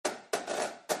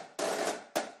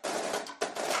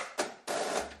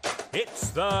It's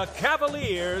the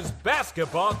Cavaliers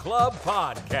Basketball Club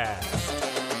Podcast.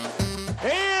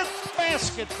 It's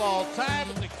basketball time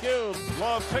at the Cube.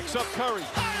 Love picks up Curry.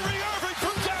 Kyrie Irving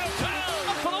from downtown.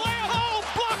 Up for the layup. Oh,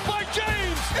 blocked by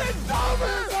James. It's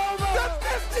over. The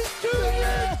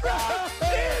 52-year drought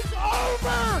is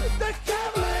over. The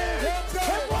Cavaliers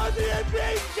have won the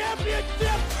NBA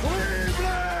championship.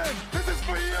 Cleveland, this is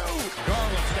for you.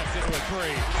 Garland steps into a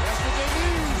three. That's what they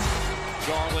need.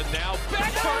 Garland now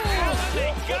back for Allen.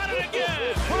 They got it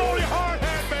again. Put on your hard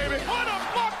hat, baby. What a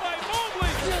block by Mobley.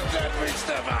 Get that big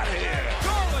stuff out of here.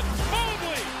 Garland,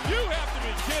 Mobley. You have to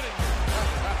be kidding me.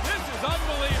 This is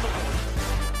unbelievable.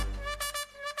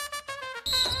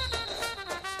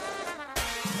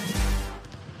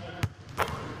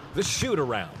 The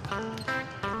shoot-around.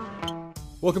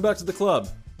 Welcome back to the club.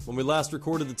 When we last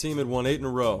recorded, the team had won 8 in a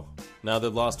row. Now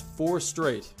they've lost 4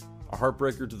 straight. A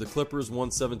heartbreaker to the Clippers,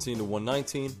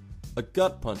 117-119. A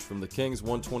gut punch from the Kings,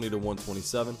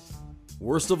 120-127.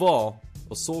 Worst of all,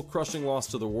 a soul-crushing loss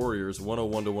to the Warriors,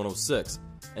 101-106.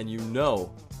 And you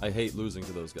know I hate losing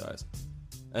to those guys.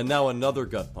 And now another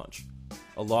gut punch.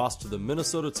 A loss to the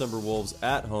Minnesota Timberwolves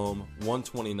at home,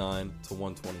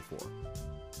 129-124.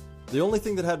 The only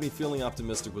thing that had me feeling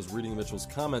optimistic was reading Mitchell's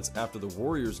comments after the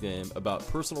Warriors game about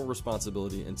personal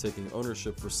responsibility and taking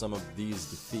ownership for some of these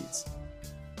defeats.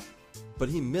 But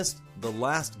he missed the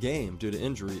last game due to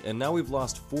injury, and now we've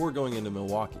lost 4 going into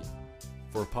Milwaukee,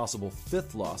 for a possible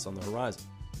 5th loss on the horizon.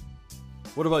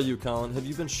 What about you, Colin? Have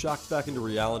you been shocked back into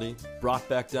reality, brought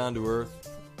back down to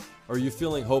earth? Are you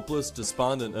feeling hopeless,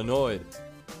 despondent, annoyed?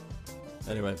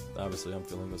 Anyway, obviously I'm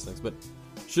feeling those things, but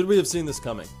should we have seen this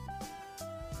coming?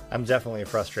 I'm definitely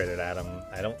frustrated, Adam.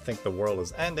 I don't think the world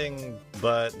is ending,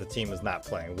 but the team is not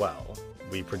playing well.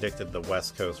 We predicted the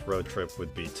West Coast road trip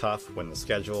would be tough when the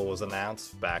schedule was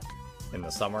announced back in the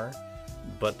summer,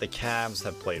 but the Cavs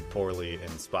have played poorly in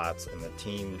spots and the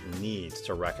team needs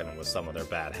to reckon with some of their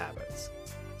bad habits.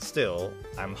 Still,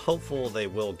 I'm hopeful they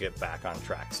will get back on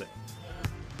track soon.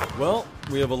 Well,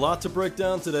 we have a lot to break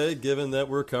down today, given that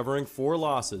we're covering 4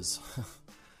 losses.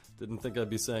 Didn't think I'd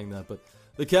be saying that, but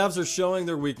the Cavs are showing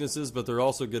their weaknesses, but they're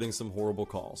also getting some horrible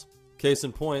calls. Case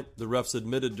in point, the refs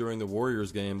admitted during the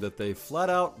Warriors game that they flat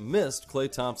out missed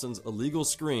Klay Thompson's illegal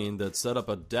screen that set up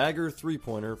a dagger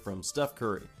three-pointer from Steph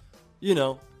Curry. You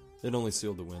know, it only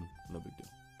sealed the win. No big deal.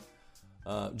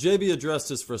 JB addressed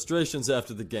his frustrations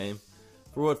after the game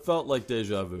for what felt like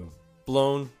deja vu.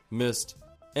 Blown, missed,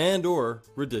 and or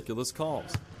ridiculous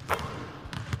calls.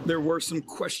 There were some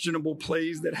questionable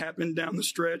plays that happened down the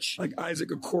stretch. Like Isaac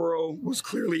Okoro was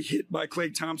clearly hit by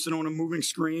Klay Thompson on a moving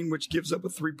screen, which gives up a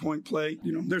 3-point play.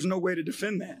 You know, there's no way to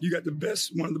defend that. You got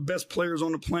one of the best players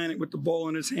on the planet with the ball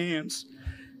in his hands.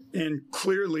 And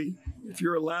clearly, if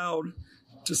you're allowed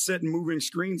to set moving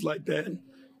screens like that,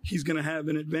 he's going to have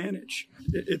an advantage.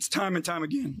 It's time and time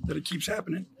again that it keeps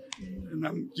happening. And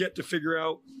I'm yet to figure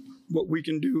out what we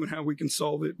can do and how we can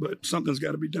solve it, but something's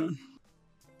got to be done.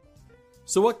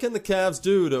 So what can the Cavs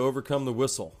do to overcome the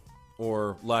whistle,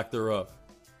 or lack thereof?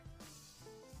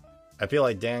 I feel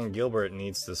like Dan Gilbert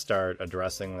needs to start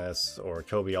addressing this, or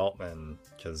Kobe Altman,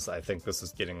 because I think this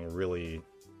is getting really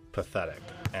pathetic.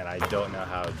 And I don't know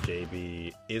how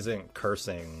JB isn't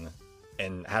cursing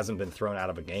and hasn't been thrown out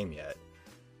of a game yet.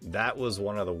 That was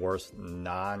one of the worst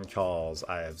non-calls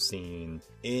I have seen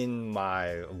in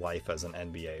my life as an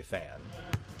NBA fan.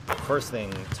 First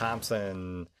thing,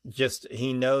 Thompson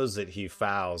he knows that he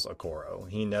fouls Okoro.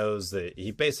 He knows that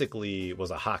he basically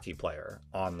was a hockey player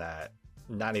on that,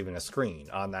 not even a screen,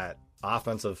 on that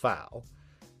offensive foul.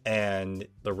 And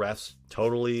the refs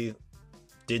totally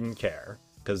didn't care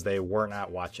because they were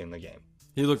not watching the game.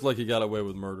 He looked like he got away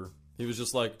with murder. He was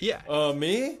just like, yeah,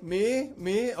 me?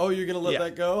 Oh, you're going to let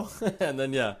that go? And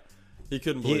then, he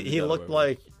couldn't believe he looked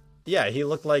like, he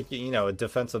looked like, a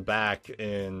defensive back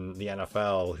in the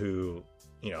NFL who,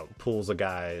 pulls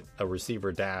a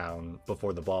receiver down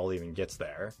before the ball even gets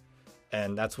there.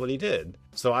 And that's what he did.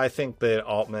 So I think that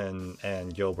Altman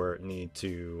and Gilbert need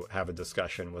to have a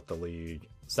discussion with the league.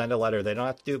 Send a letter. They don't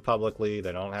have to do it publicly.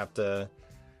 They don't have to,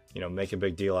 make a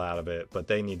big deal out of it. But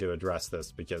they need to address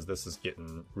this because this is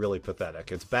getting really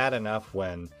pathetic. It's bad enough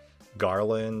when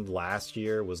Garland last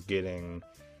year was getting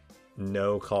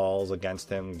no calls against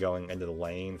him going into the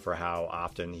lane for how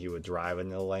often he would drive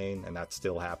into the lane. And that's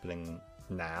still happening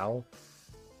now.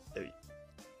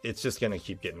 It's just going to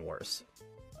keep getting worse.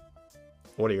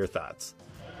 What are your thoughts?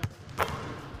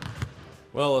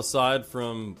 Well, aside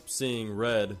from seeing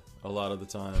red a lot of the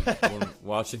time when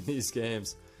watching these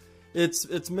games,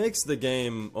 it makes the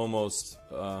game almost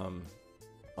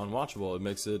unwatchable. It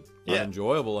makes it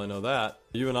unenjoyable, I know that.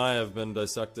 You and I have been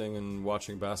dissecting and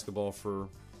watching basketball for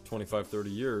 25, 30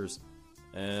 years,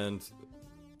 and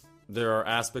there are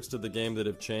aspects to the game that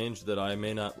have changed that I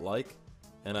may not like,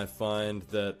 and I find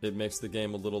that it makes the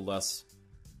game a little less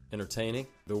entertaining.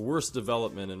 The worst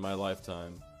development in my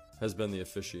lifetime has been the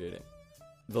officiating.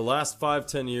 The last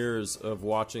 5-10 years of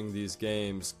watching these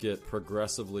games get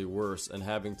progressively worse and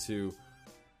having to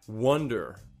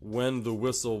wonder when the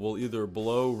whistle will either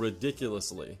blow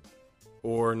ridiculously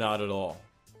or not at all.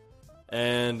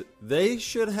 And they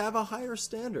should have a higher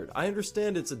standard. I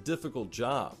understand it's a difficult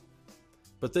job,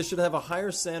 but they should have a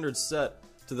higher standard set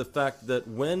to the fact that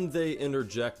when they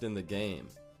interject in the game,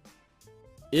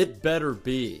 it better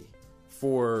be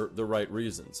for the right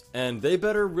reasons. And they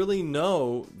better really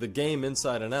know the game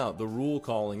inside and out, the rule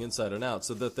calling inside and out,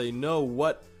 so that they know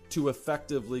what to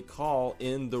effectively call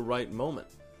in the right moment.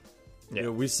 Yeah. You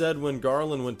know, we said when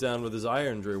Garland went down with his eye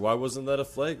injury, why wasn't that a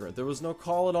flagrant? There was no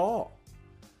call at all.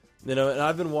 You know, and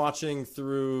I've been watching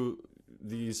through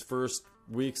these first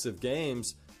weeks of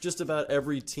games, just about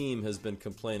every team has been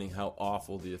complaining how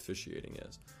awful the officiating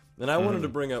is. And I wanted to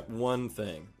bring up one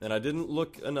thing, and I didn't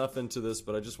look enough into this,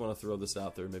 but I just want to throw this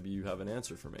out there. Maybe you have an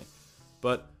answer for me.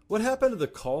 But what happened to the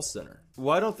call center?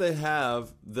 Why don't they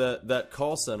have that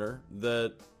call center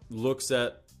that looks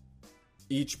at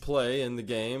each play in the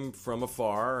game from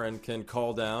afar and can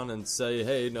call down and say,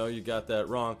 hey, no, you got that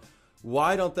wrong?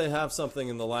 Why don't they have something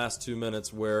in the last 2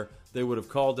 minutes where they would have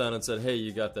called down and said, hey,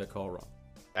 you got that call wrong?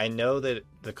 I know that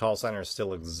the call center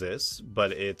still exists,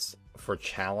 but it's for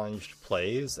challenged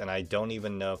plays, and I don't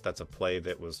even know if that's a play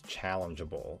that was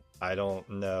challengeable. I don't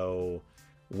know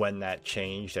when that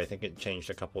changed. I think it changed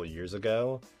a couple of years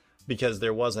ago, because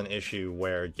there was an issue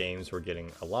where games were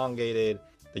getting elongated.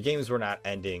 The games were not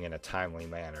ending in a timely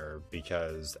manner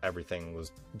because everything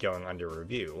was going under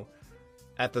review.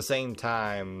 At the same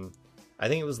time, I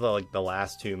think it was the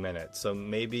last 2 minutes, so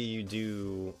maybe you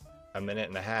do a minute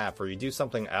and a half, or you do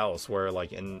something else where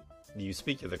you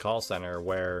speak to the call center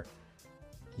where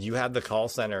you have the call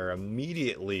center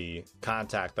immediately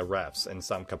contact the refs in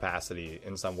some capacity,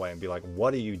 in some way, and be like,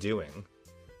 what are you doing?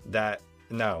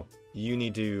 No, you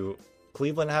need to,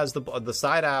 Cleveland has the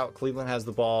side out, Cleveland has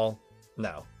the ball.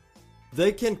 No.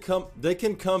 They can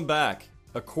come back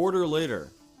a quarter later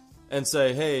and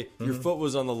say, hey, your foot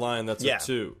was on the line, that's a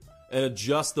 2, and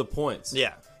adjust the points.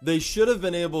 Yeah. They should have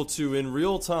been able to, in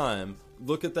real time,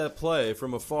 look at that play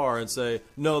from afar and say,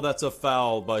 no, that's a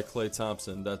foul by Klay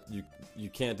Thompson, that you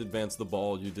can't advance the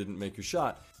ball, you didn't make your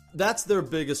shot. That's their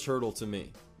biggest hurdle to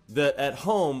me. That at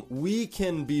home, we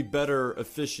can be better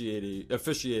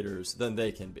officiators than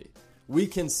they can be. We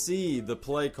can see the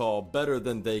play call better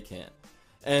than they can.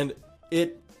 And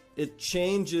it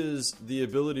changes the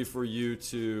ability for you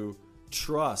to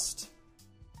trust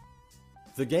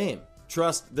the game.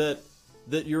 Trust that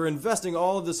you're investing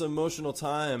all of this emotional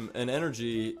time and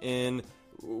energy in,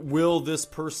 will this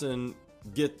person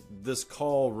get this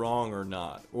call wrong or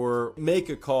not? Or make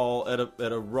a call at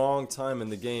a wrong time in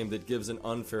the game that gives an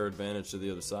unfair advantage to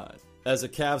the other side. As a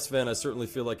Cavs fan, I certainly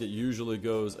feel like it usually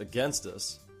goes against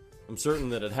us. I'm certain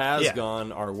that it has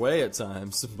gone our way at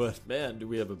times, but man, do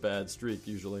we have a bad streak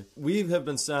usually. We have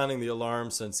been sounding the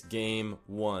alarm since game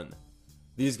 1.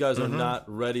 These guys are not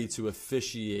ready to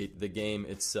officiate the game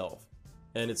itself.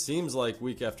 And it seems like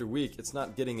week after week, it's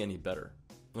not getting any better.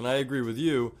 And I agree with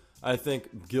you. I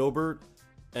think Gilbert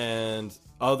and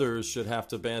others should have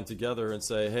to band together and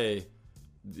say, hey,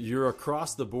 you're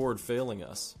across the board failing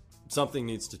us. Something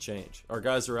needs to change. Our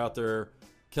guys are out there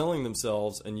killing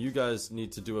themselves, and you guys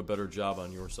need to do a better job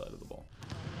on your side of the ball.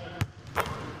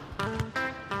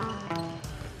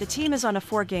 The team is on a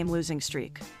 4-game losing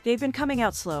streak. They've been coming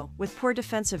out slow, with poor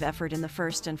defensive effort in the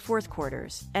first and fourth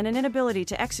quarters, and an inability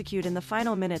to execute in the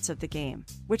final minutes of the game.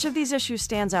 Which of these issues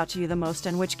stands out to you the most,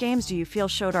 and which games do you feel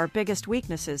showed our biggest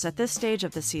weaknesses at this stage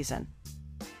of the season?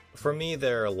 For me,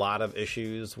 there are a lot of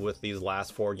issues with these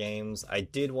last 4 games. I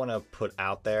did want to put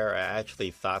out there, I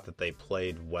actually thought that they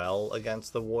played well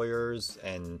against the Warriors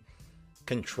and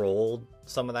controlled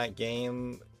some of that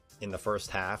game in the first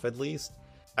half at least.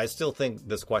 I still think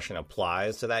this question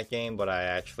applies to that game, but I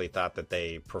actually thought that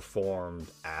they performed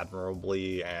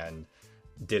admirably and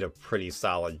did a pretty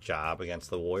solid job against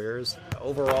the Warriors.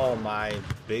 Overall, my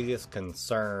biggest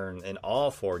concern in all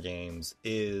 4 games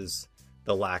is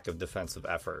the lack of defensive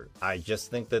effort. I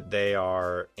just think that they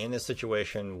are in a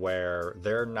situation where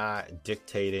they're not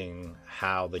dictating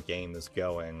how the game is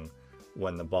going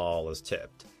when the ball is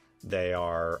tipped. They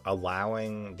are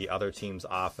allowing the other team's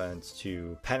offense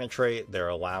to penetrate. They're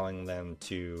allowing them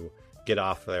to get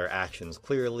off their actions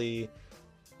clearly.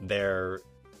 They're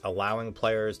allowing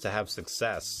players to have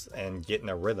success and get in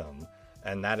a rhythm.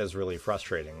 And that is really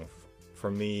frustrating. For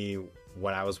me,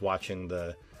 when I was watching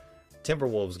the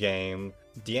Timberwolves game,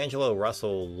 D'Angelo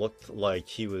Russell looked like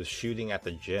he was shooting at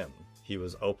the gym. He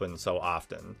was open so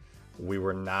often. We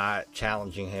were not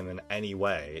challenging him in any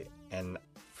way. And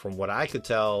from what I could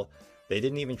tell, they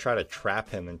didn't even try to trap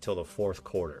him until the fourth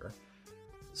quarter.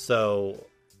 So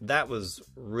that was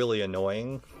really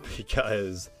annoying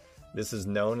because this is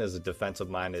known as a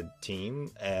defensive-minded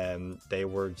team, and they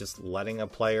were just letting a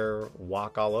player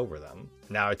walk all over them.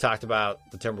 Now, I talked about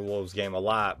the Timberwolves game a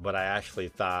lot, but I actually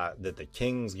thought that the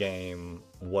Kings game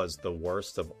was the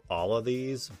worst of all of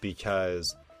these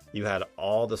because you had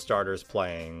all the starters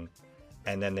playing,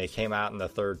 and then they came out in the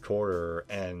third quarter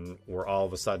and were all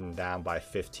of a sudden down by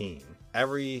 15.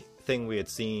 Everything we had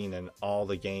seen in all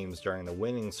the games during the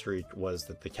winning streak was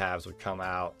that the Cavs would come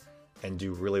out and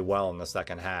do really well in the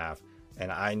second half.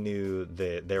 And I knew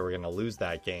that they were going to lose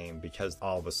that game because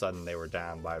all of a sudden they were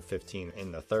down by 15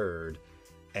 in the third.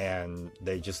 And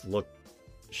they just looked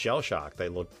shell-shocked. They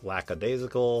looked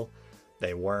lackadaisical.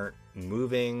 They weren't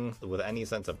moving with any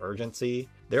sense of urgency.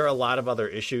 There are a lot of other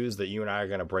issues that you and I are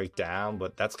going to break down,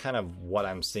 but that's kind of what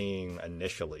I'm seeing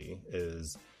initially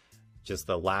is just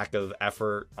the lack of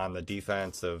effort on the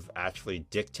defense of actually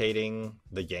dictating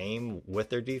the game with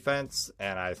their defense.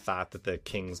 And I thought that the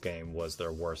Kings game was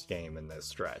their worst game in this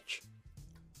stretch.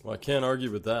 Well, I can't argue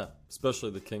with that,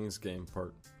 especially the Kings game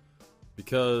part.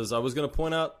 Because I was going to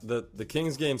point out that the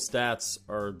Kings game stats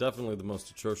are definitely the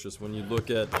most atrocious when you look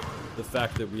at the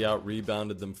fact that we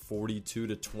out-rebounded them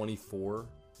 42-24.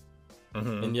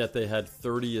 And yet they had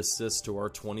 30 assists to our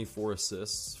 24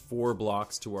 assists, 4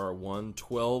 blocks to our 1,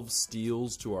 12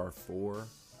 steals to our 4,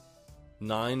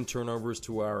 9 turnovers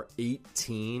to our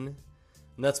 18. And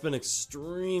that's been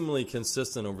extremely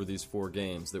consistent over these 4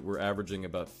 games, that we're averaging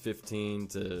about 15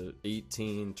 to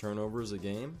 18 turnovers a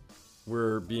game.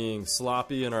 We're being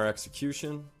sloppy in our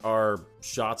execution. Our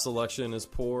shot selection is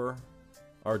poor.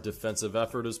 Our defensive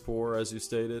effort is poor, as you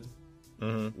stated.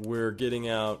 We're getting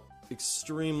out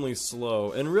extremely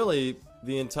slow, and really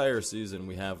the entire season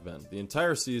we have been. The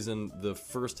entire season, the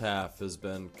first half has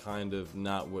been kind of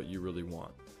not what you really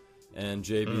want. And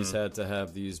JB's had to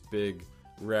have these big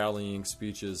rallying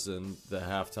speeches in the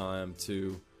halftime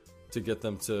to get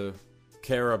them to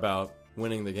care about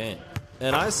winning the game.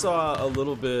 And I saw a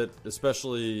little bit,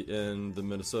 especially in the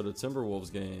Minnesota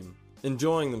Timberwolves game,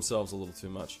 enjoying themselves a little too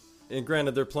much. And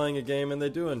granted, they're playing a game and they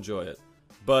do enjoy it.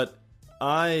 But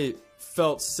I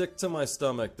felt sick to my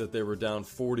stomach that they were down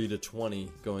 40-20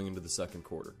 going into the second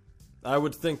quarter. I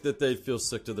would think that they'd feel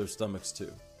sick to their stomachs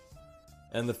too.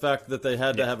 And the fact that they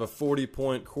had to have a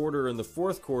 40-point quarter in the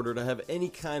fourth quarter to have any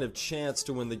kind of chance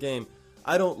to win the game,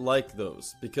 I don't like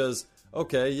those. Because,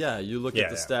 okay, yeah, you look at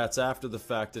the stats after the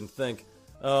fact and think,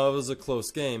 oh, it was a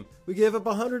close game. We gave up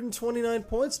 129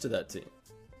 points to that team.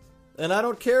 And I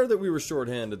don't care that we were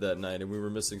shorthanded that night and we were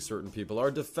missing certain people. Our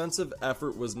defensive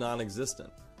effort was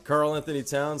non-existent. Karl Anthony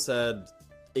Towns had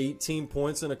 18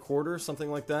 points in a quarter, something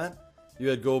like that. You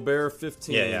had Gobert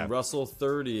 15, Russell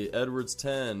 30, Edwards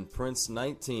 10, Prince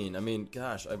 19. I mean,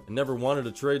 gosh, I never wanted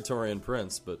to trade Taurean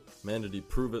Prince, but man, did he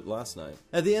prove it last night.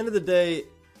 At the end of the day,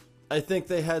 I think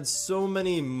they had so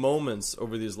many moments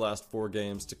over these last 4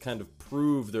 games to kind of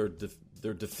prove their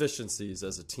deficiencies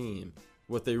as a team.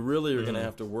 What they really are going to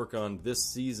have to work on this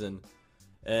season,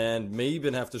 and may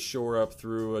even have to shore up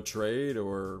through a trade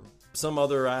or some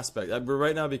other aspect. But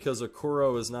right now, because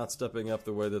Okoro is not stepping up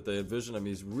the way that they envision him,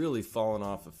 he's really fallen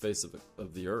off the face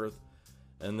of the earth.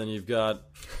 And then you've got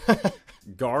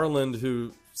Garland,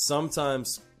 who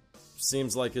sometimes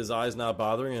seems like his eye's not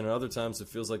bothering, and other times it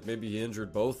feels like maybe he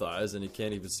injured both eyes and he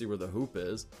can't even see where the hoop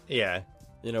is. Yeah.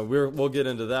 You know, we'll get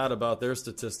into that about their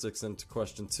statistics into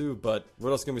question 2, but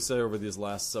what else can we say over these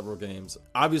last several games?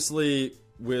 Obviously,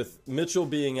 with Mitchell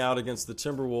being out against the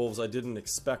Timberwolves, I didn't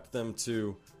expect them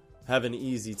to have an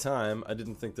easy time. I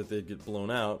didn't think that they'd get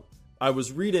blown out. I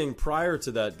was reading prior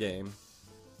to that game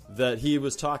that he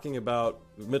was talking about,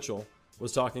 Mitchell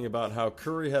was talking about how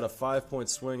Curry had a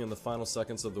 5-point swing in the final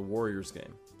seconds of the Warriors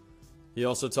game. He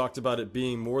also talked about it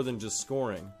being more than just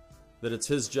scoring, that it's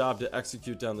his job to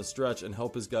execute down the stretch and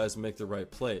help his guys make the right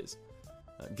plays.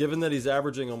 Given that he's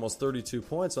averaging almost 32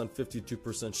 points on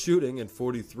 52% shooting and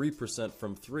 43%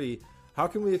 from 3, how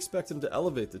can we expect him to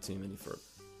elevate the team any further?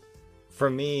 For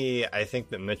me, I think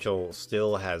that Mitchell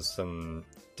still has some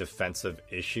defensive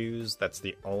issues. That's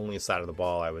the only side of the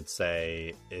ball I would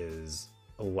say is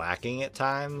lacking at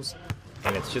times.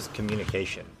 And it's just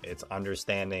communication. It's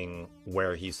understanding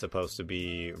where he's supposed to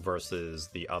be versus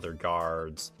the other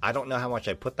guards. I don't know how much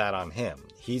I put that on him.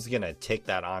 He's going to take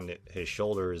that on his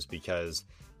shoulders because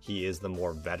he is the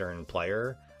more veteran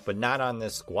player, but not on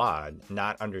this squad,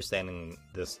 not understanding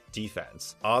this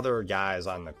defense. Other guys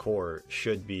on the court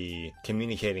should be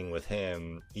communicating with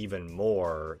him even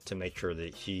more to make sure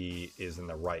that he is in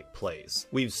the right place.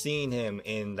 We've seen him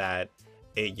in that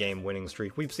 8-game winning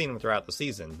streak. We've seen him throughout the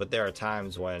season, but there are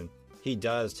times when he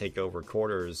does take over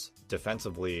quarters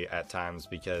defensively at times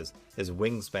because his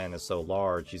wingspan is so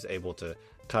large. He's able to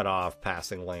cut off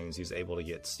passing lanes. He's able to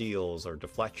get steals or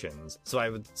deflections. So I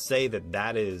would say that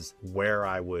that is where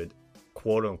I would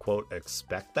quote unquote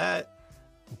expect that,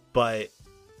 but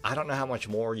I don't know how much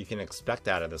more you can expect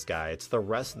out of this guy. It's the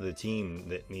rest of the team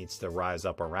that needs to rise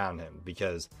up around him,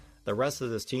 because the rest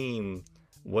of this team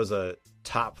was a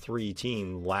top 3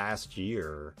 team last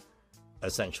year,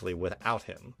 essentially without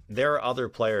him. There are other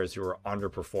players who are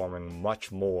underperforming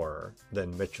much more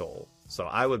than Mitchell. So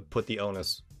I would put the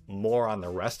onus more on the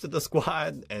rest of the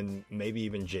squad, and maybe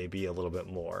even JB a little bit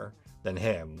more than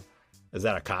him. Is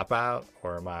that a cop-out,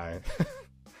 or am I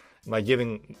am I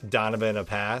giving Donovan a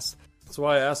pass? That's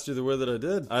why I asked you the way that I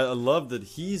did. I love that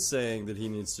he's saying that he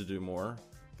needs to do more,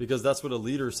 because that's what a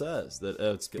leader says, that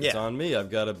it's on me.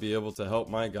 I've got to be able to help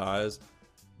my guys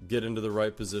get into the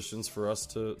right positions for us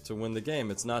to win the game.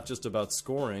 It's not just about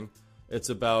scoring. It's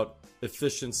about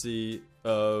efficiency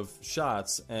of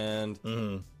shots and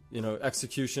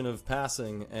execution of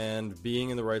passing and being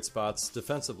in the right spots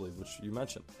defensively, which you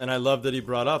mentioned. And I love that he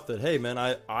brought up that, hey, man,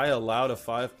 I allowed a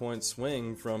 5-point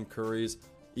swing from Curry's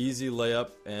easy layup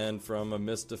and from a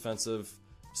missed defensive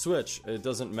switch. It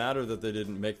doesn't matter that they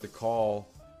didn't make the call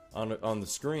on the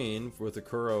screen with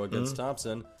Okoro against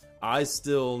Thompson. I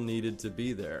still needed to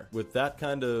be there. With that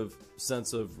kind of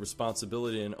sense of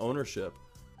responsibility and ownership,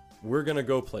 we're going to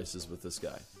go places with this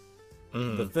guy.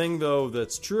 The thing, though,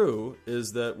 that's true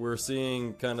is that we're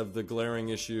seeing kind of the glaring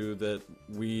issue that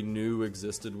we knew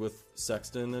existed with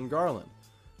Sexton and Garland,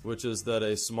 which is that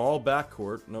a small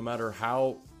backcourt, no matter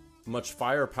how much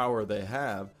firepower they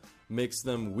have, makes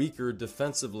them weaker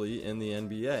defensively in the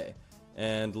NBA.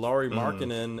 And Lauri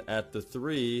Markkanen at the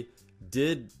 3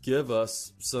 did give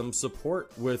us some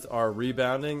support with our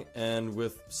rebounding and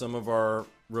with some of our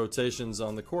rotations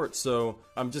on the court. So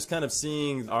I'm just kind of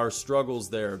seeing our struggles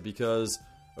there because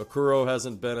Okoro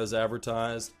hasn't been as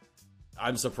advertised.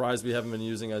 I'm surprised we haven't been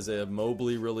using Isaiah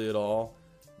Mobley really at all.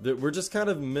 We're just kind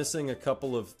of missing a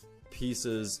couple of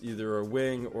pieces, either a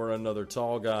wing or another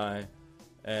tall guy.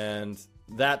 And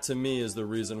that to me is the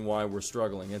reason why we're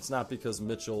struggling. It's not because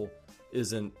Mitchell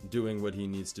isn't doing what he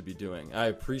needs to be doing. I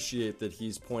appreciate that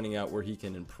he's pointing out where he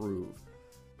can improve,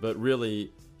 but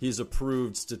really he's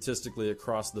improved statistically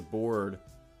across the board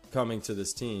coming to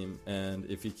this team, and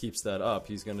if he keeps that up,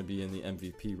 he's going to be in the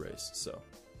MVP race. So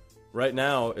right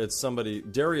now it's somebody,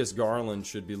 Darius Garland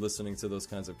should be listening to those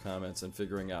kinds of comments and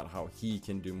figuring out how he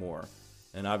can do more.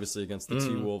 And obviously against the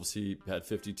T-Wolves he had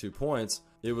 52 points.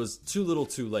 It was too little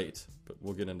too late, but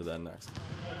we'll get into that next.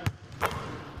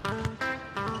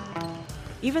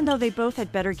 Even though they both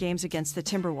had better games against the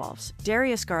Timberwolves,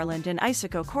 Darius Garland and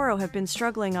Isaac Okoro have been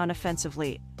struggling on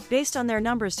offensively. Based on their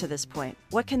numbers to this point,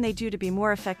 what can they do to be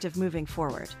more effective moving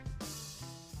forward?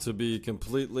 To be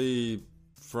completely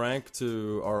frank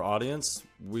to our audience,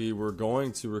 we were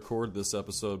going to record this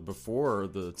episode before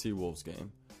the T-Wolves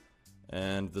game,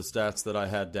 and the stats that I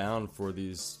had down for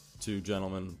these two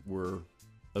gentlemen were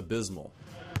abysmal.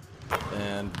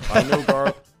 And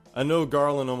I know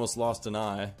Garland almost lost an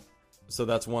eye. So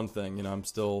that's one thing, I'm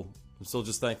still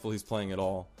just thankful he's playing at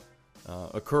all.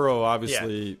 Okoro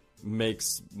obviously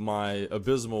makes my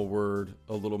abysmal word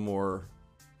a little more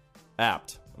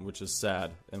apt, which is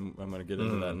sad, and I'm going to get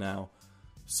into that now.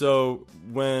 So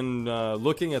when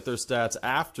looking at their stats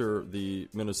after the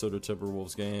Minnesota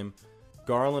Timberwolves game,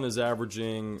 Garland is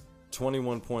averaging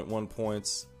 21.1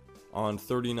 points on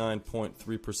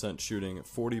 39.3% shooting,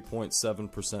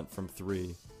 40.7% from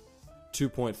 3.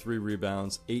 2.3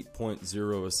 rebounds,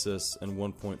 8.0 assists, and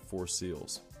 1.4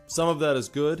 steals. Some of that is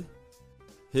good.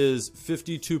 His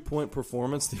 52-point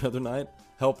performance the other night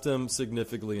helped him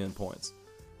significantly in points.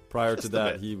 Prior to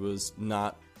that, he was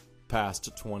not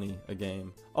past 20 a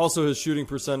game. Also, his shooting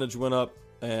percentage went up,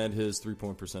 and his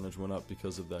three-point percentage went up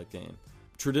because of that game.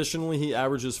 Traditionally, he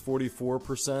averages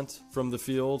 44% from the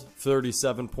field,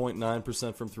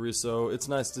 37.9% from 3, so it's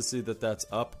nice to see that that's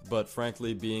up, but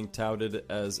frankly, being touted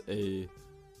as a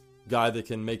guy that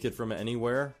can make it from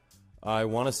anywhere, I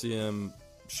want to see him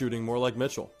shooting more like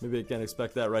Mitchell. Maybe I can't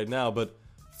expect that right now, but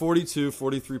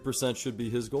 43% should be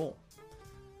his goal.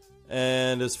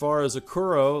 And as far as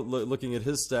Okoro, looking at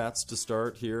his stats to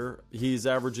start here, he's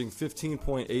averaging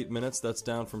 15.8 minutes. That's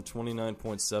down from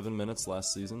 29.7 minutes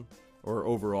last season, or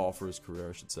overall for his career,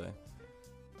 I should say.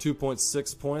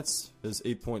 2.6 points, his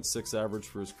 8.6 average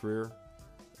for his career.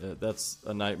 That's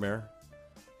a nightmare.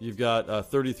 You've got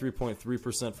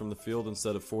 33.3% from the field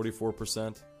instead of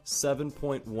 44%.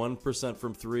 7.1%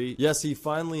 from three. Yes, he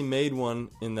finally made one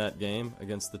in that game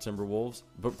against the Timberwolves,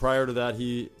 but prior to that,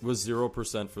 he was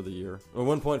 0% for the year.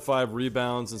 1.5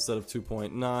 rebounds instead of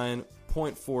 2.9,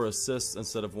 0.4 assists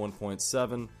instead of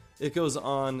 1.7. It goes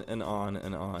on and on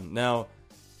and on. Now,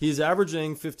 he's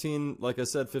averaging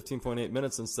 15.8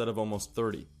 minutes instead of almost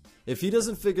 30. If he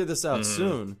doesn't figure this out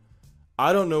soon,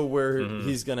 I don't know where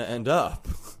he's going to end up.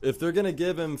 If they're going to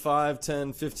give him 5,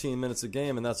 10, 15 minutes a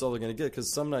game, and that's all they're going to get,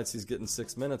 because some nights he's getting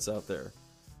 6 minutes out there,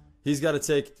 he's got to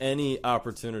take any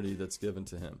opportunity that's given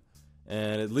to him.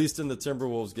 And at least in the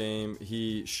Timberwolves game,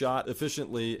 he shot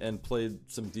efficiently and played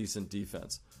some decent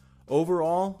defense.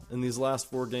 Overall, in these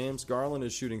last 4 games, Garland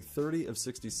is shooting 30 of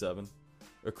 67.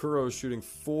 Okoro is shooting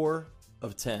 4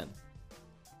 of 10.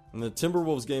 And the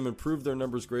Timberwolves game improved their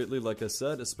numbers greatly, like I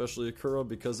said, especially Okoro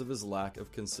because of his lack of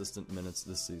consistent minutes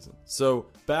this season. So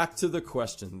back to the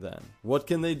question then. What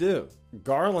can they do?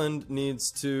 Garland needs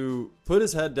to put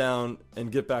his head down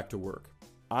and get back to work.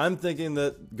 I'm thinking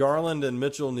that Garland and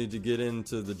Mitchell need to get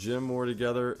into the gym more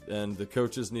together, and the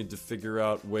coaches need to figure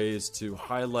out ways to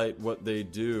highlight what they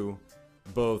do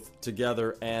both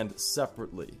together and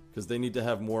separately, because they need to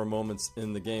have more moments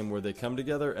in the game where they come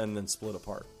together and then split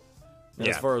apart. And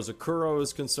as far as Okoro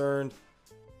is concerned,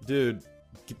 dude,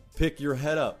 pick your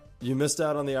head up. You missed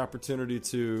out on the opportunity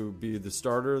to be the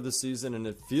starter of the season, and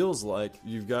it feels like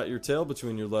you've got your tail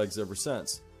between your legs ever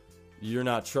since. You're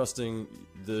not trusting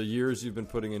the years you've been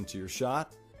putting into your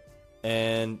shot,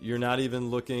 and you're not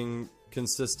even looking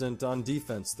consistent on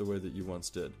defense the way that you once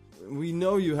did. We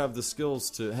know you have the skills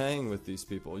to hang with these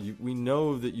people. We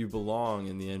know that you belong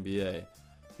in the NBA.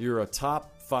 You're a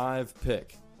top 5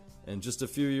 pick. And just a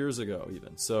few years ago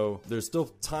even. So there's still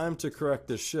time to correct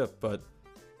this ship, but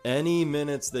any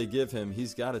minutes they give him,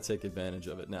 he's got to take advantage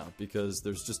of it now, because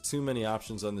there's just too many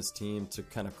options on this team to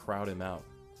kind of crowd him out.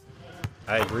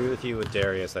 I agree with you with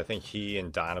Darius. I think he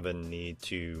and Donovan need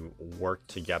to work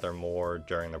together more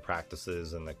during the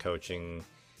practices, and the coaching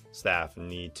staff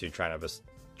need to try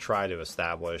to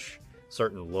establish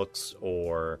certain looks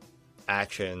or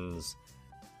actions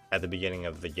at the beginning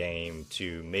of the game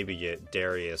to maybe get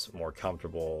Darius more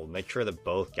comfortable, make sure that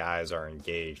both guys are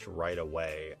engaged right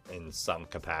away in some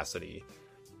capacity.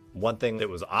 One thing that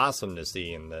was awesome to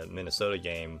see in the Minnesota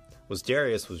game was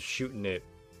Darius was shooting it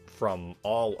from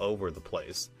all over the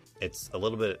place. It's a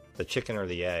little bit the chicken or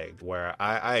the egg, where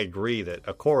I agree that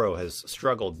Okoro has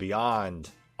struggled beyond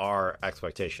our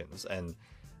expectations, and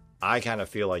I kind of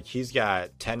feel like he's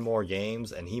got 10 more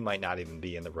games and he might not even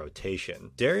be in the rotation.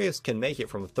 Darius can make it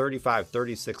from 35,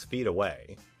 36 feet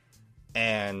away,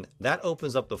 and that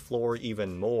opens up the floor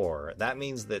even more. That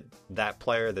means that that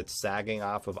player that's sagging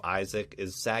off of Isaac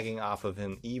is sagging off of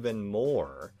him even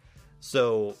more.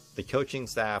 So the coaching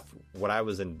staff, what I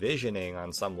was envisioning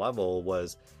on some level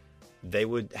was they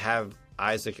would have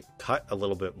Isaac cut a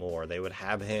little bit more. They would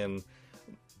have him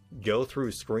go through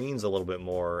screens a little bit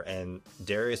more, and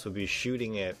Darius would be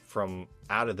shooting it from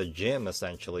out of the gym,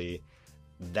 essentially.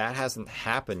 That hasn't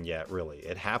happened yet, really.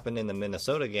 It happened in the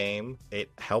Minnesota game. It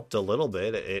helped a little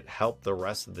bit. It helped the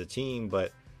rest of the team,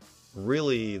 but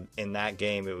really in that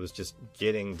game, it was just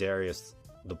getting Darius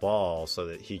the ball so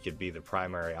that he could be the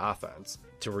primary offense.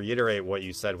 To reiterate what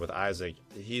you said with Isaac,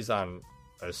 he's on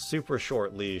a super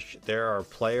short leash. There are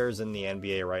players in the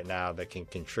NBA right now that can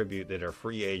contribute, that are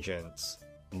free agents,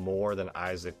 more than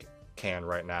Isaac can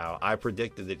right now. I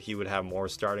predicted that he would have more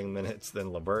starting minutes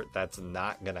than LeVert. That's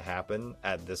not going to happen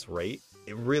at this rate.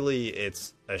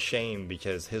 It's a shame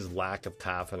because his lack of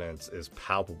confidence is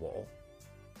palpable.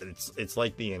 It's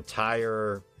like the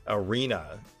entire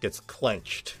arena gets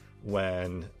clenched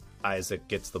when Isaac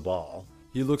gets the ball.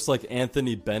 He looks like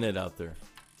Anthony Bennett out there.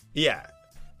 Yeah,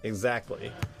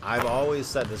 exactly. I've always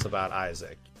said this about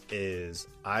Isaac. Is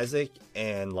Isaac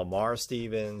and Lamar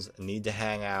Stevens need to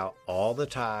hang out all the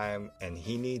time, and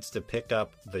he needs to pick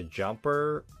up the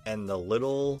jumper and the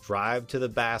little drive to the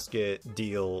basket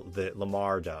deal that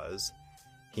Lamar does.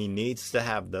 He needs to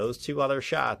have those 2 other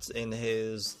shots in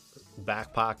his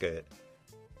back pocket.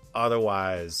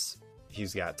 Otherwise,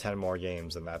 he's got 10 more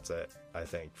games, and that's it, I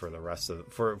think,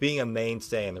 for being a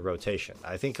mainstay in the rotation.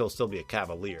 I think he'll still be a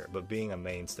Cavalier, but being a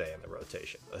mainstay in the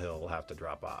rotation, he'll have to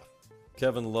drop off.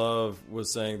 Kevin Love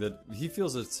was saying that he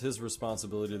feels it's his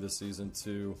responsibility this season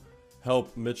to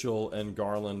help Mitchell and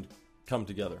Garland come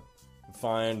together.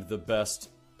 find the best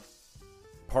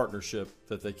partnership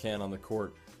that they can on the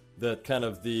court. That kind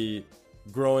of the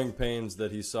growing pains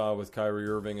that he saw with Kyrie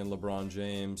Irving and LeBron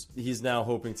James, he's now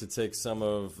hoping to take some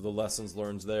of the lessons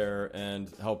learned there and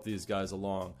help these guys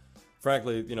along.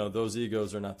 Frankly, those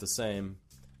egos are not the same.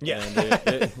 Yeah.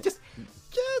 And just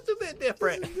a bit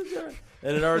different.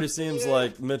 And it already seems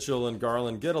like Mitchell and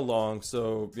Garland get along,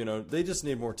 so, they just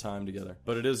need more time together.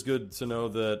 But it is good to know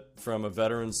that from a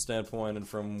veteran's standpoint and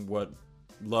from what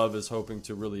Love is hoping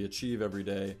to really achieve every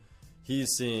day, he's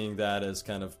seeing that as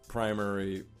kind of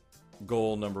primary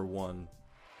goal number one.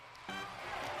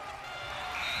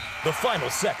 The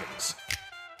final seconds.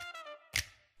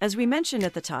 As we mentioned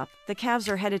at the top, the Cavs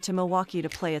are headed to Milwaukee to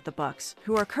play at the Bucks,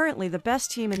 who are currently the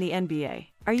best team in the NBA.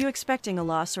 Are you expecting a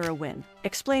loss or a win?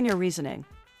 Explain your reasoning.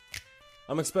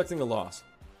 I'm expecting a loss.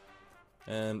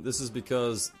 And this is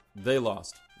because they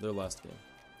lost their last game.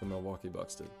 The Milwaukee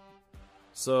Bucks did.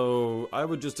 So I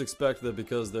would just expect that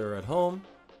because they're at home,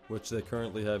 which they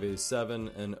currently have a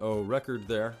 7-0 record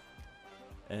there,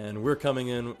 and we're coming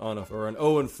in on an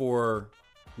 0-4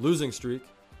 losing streak,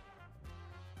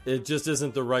 it just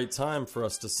isn't the right time for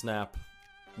us to snap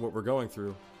what we're going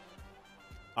through.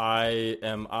 I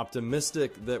am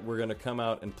optimistic that we're going to come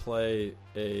out and play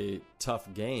a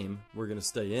tough game. We're going to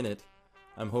stay in it.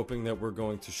 I'm hoping that we're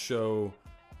going to show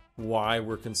why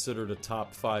we're considered a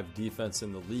top 5 defense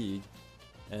in the league,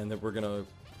 and that we're going to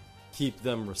keep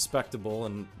them respectable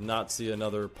and not see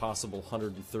another possible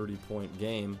 130-point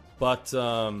game. But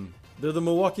they're the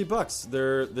Milwaukee Bucks.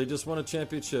 They just won a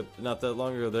championship not that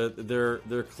long ago.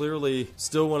 They're clearly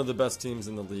still one of the best teams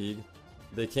in the league.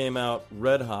 They came out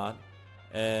red hot,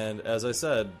 and as I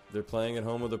said, they're playing at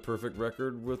home with a perfect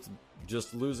record with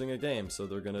just losing a game, so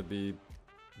they're going to be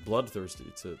bloodthirsty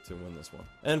to win this one.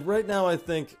 And right now, I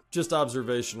think, just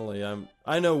observationally,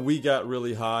 I know we got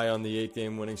really high on the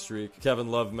 8-game winning streak. Kevin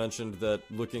Love mentioned that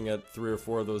looking at 3 or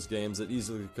 4 of those games, it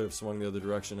easily could have swung the other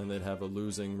direction and they'd have a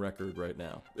losing record right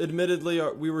now. Admittedly,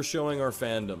 we were showing our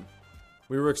fandom.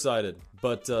 We were excited.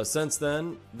 But since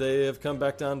then, they have come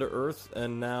back down to earth,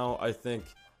 and now I think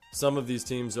some of these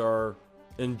teams are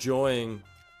enjoying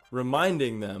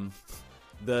reminding them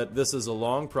that this is a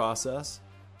long process,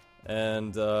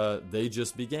 and they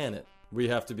just began it. We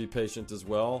have to be patient as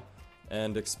well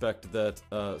and expect that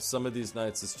some of these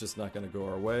nights it's just not going to go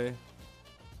our way.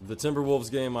 The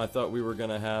Timberwolves game, I thought we were going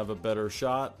to have a better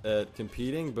shot at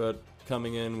competing, but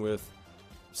coming in with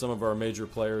some of our major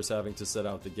players having to sit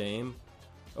out the game,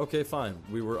 okay, fine.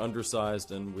 We were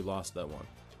undersized and we lost that one.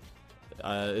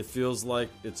 It feels like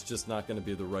it's just not going to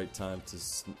be the right time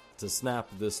to snap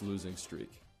this losing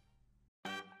streak.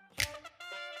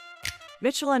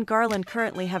 Mitchell and Garland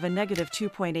currently have a negative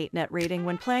 2.8 net rating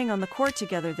when playing on the court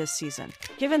together this season.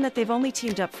 Given that they've only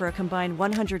teamed up for a combined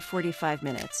 145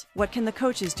 minutes, what can the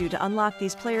coaches do to unlock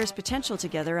these players' potential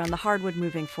together on the hardwood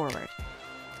moving forward?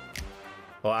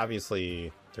 Well,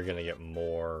 obviously, they're going to get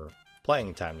more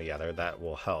playing time together. That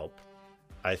will help.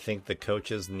 I think the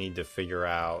coaches need to figure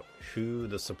out who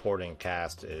the supporting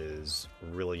cast is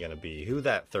really going to be, who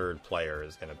that third player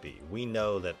is going to be. We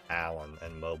know that Allen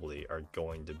and Mobley are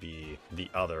going to be the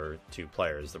other 2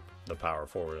 players, the power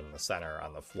forward and the center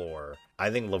on the floor. I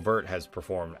think LeVert has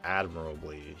performed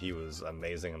admirably. He was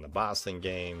amazing in the Boston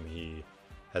game. He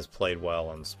has played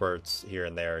well in spurts here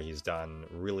and there. He's done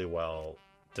really well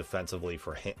defensively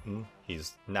for Hinton.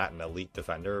 He's not an elite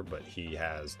defender, but he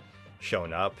has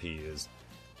shown up. He is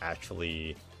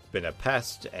actually been a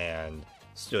pest and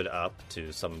stood up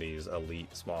to some of these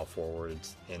elite small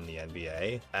forwards in the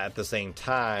NBA. At the same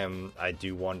time, I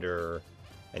do wonder,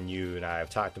 and you and I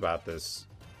have talked about this,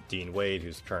 Dean Wade,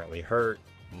 who's currently hurt,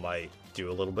 might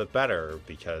do a little bit better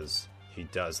because he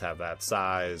does have that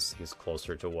size. He's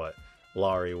closer to what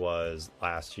Laurie was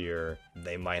last year.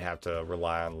 They might have to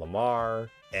rely on Lamar,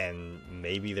 and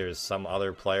maybe there's some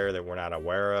other player that we're not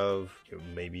aware of.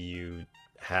 Maybe you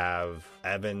have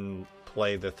Evan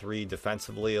play the 3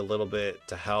 defensively a little bit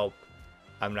to help.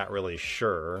 I'm not really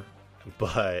sure,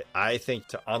 but I think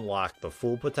to unlock the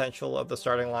full potential of the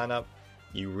starting lineup,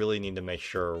 you really need to make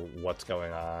sure what's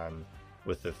going on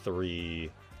with the 3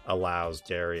 allows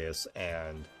Darius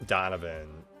and Donovan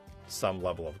some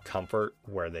level of comfort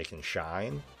where they can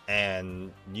shine.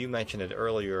 And you mentioned it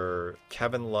earlier,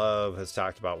 Kevin Love has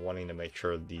talked about wanting to make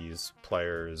sure these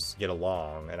players get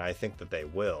along, and I think that they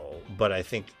will. But I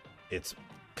think it's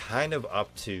kind of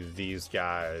up to these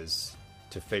guys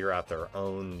to figure out their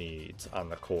own needs on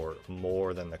the court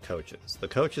more than the coaches. The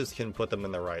coaches can put them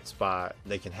in the right spot.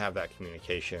 They can have that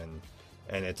communication,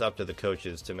 and it's up to the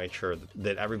coaches to make sure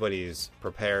that everybody's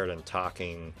prepared and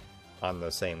talking on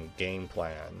the same game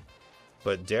plan.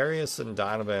 But Darius and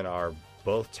Donovan are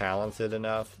both talented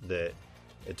enough that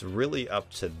it's really up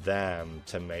to them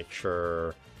to make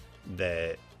sure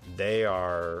that they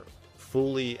are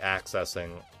fully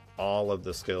accessing all of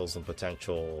the skills and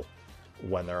potential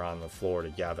when they're on the floor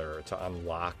together to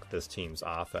unlock this team's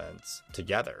offense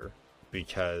together,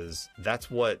 because that's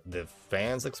what the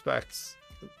fans expect.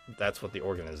 That's what the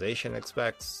organization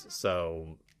expects. So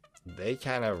they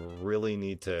kind of really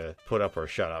need to put up or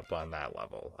shut up on that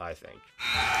level, I think.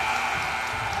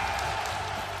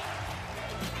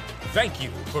 Thank you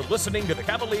for listening to the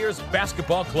Cavaliers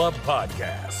Basketball Club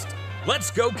podcast.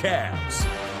 Let's go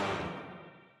Cavs!